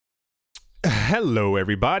Hello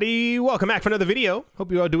everybody, welcome back for another video. Hope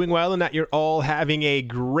you're all doing well and that you're all having a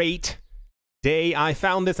great day. I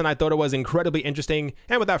found this and I thought it was incredibly interesting,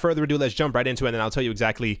 and without further ado, let's jump right into it and then I'll tell you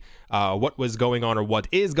exactly what was going on or what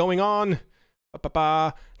is going on.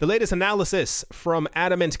 The latest analysis from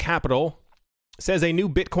Adamant Capital says a new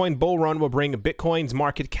Bitcoin bull run will bring Bitcoin's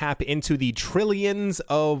market cap into the trillions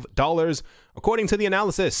of dollars. According to the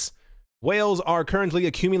analysis, whales are currently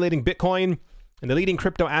accumulating Bitcoin, and the leading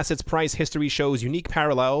crypto assets price history shows unique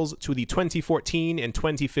parallels to the 2014 and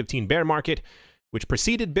 2015 bear market, which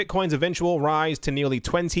preceded Bitcoin's eventual rise to nearly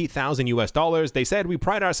 20,000 US dollars. They said, "We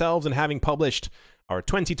pride ourselves in having published our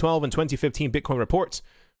 2012 and 2015 Bitcoin reports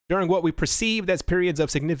during what we perceived as periods of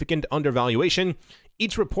significant undervaluation.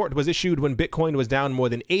 Each report was issued when Bitcoin was down more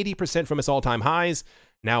than 80% from its all-time highs.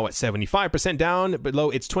 Now at 75% down below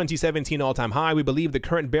its 2017 all-time high, we believe the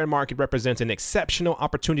current bear market represents an exceptional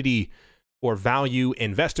opportunity for value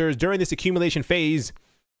investors. During this accumulation phase,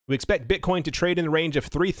 we expect Bitcoin to trade in the range of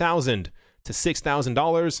 $3,000 to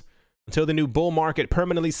 $6,000 until the new bull market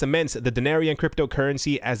permanently cements the denarian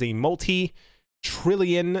cryptocurrency as a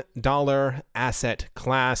multi-trillion-dollar asset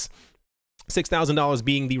class." $6,000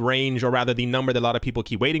 being the range, or rather the number that a lot of people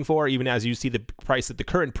keep waiting for, even as you see the price at the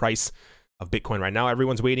current price of Bitcoin right now.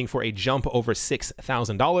 Everyone's waiting for a jump over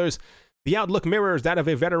 $6,000. The outlook mirrors that of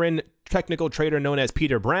a veteran technical trader known as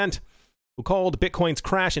Peter Brandt, who called Bitcoin's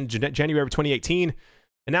crash in January of 2018,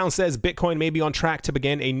 and now says Bitcoin may be on track to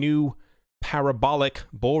begin a new parabolic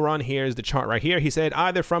bull run. Here's the chart right here. He said,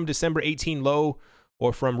 either from December 18 low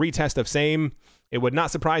or from retest of same, it would not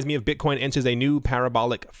surprise me if Bitcoin enters a new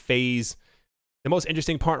parabolic phase. The most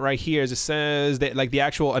interesting part right here is it says that like the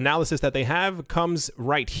actual analysis that they have comes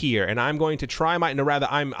right here, and I'm going to try my, no, rather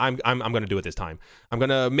I'm going to do it this time. I'm going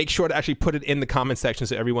to make sure to actually put it in the comment section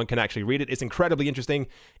so everyone can actually read it. It's incredibly interesting.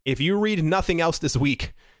 If you read nothing else this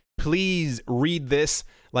week, please read this.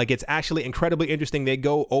 Like, it's actually incredibly interesting. They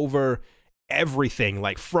go over everything,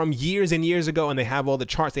 like from years and years ago, and they have all the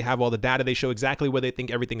charts, they have all the data, they show exactly where they think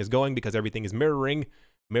everything is going, because everything is mirroring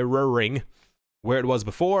where it was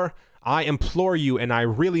before. I implore you, and I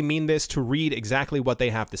really mean this, to read exactly what they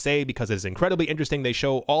have to say, because it's incredibly interesting. They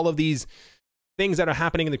show all of these things that are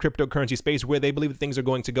happening in the cryptocurrency space, where they believe that things are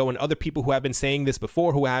going to go, and other people who have been saying this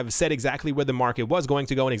before, who have said exactly where the market was going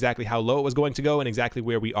to go and exactly how low it was going to go and exactly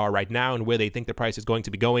where we are right now and where they think the price is going to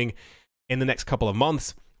be going in the next couple of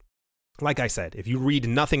months. Like I said, if you read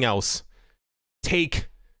nothing else, take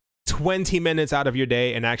 20 minutes out of your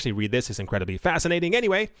day and actually read this. It's incredibly fascinating.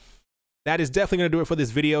 Anyway, that is definitely going to do it for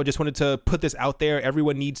this video. Just wanted to put this out there.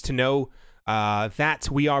 Everyone needs to know that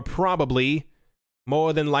we are probably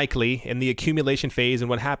more than likely in the accumulation phase.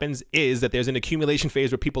 And what happens is that there's an accumulation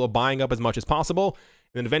phase where people are buying up as much as possible.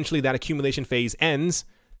 And then eventually that accumulation phase ends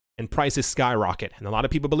and prices skyrocket. And a lot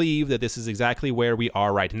of people believe that this is exactly where we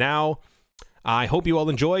are right now. I hope you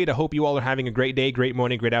all enjoyed. I hope you all are having a great day, great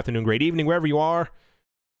morning, great afternoon, great evening, wherever you are.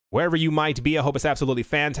 Wherever you might be, I hope it's absolutely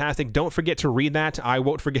fantastic. Don't forget to read that. I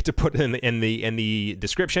won't forget to put it in the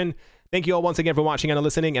description. Thank you all once again for watching and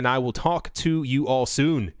listening, and I will talk to you all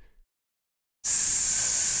soon.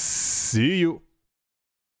 See you.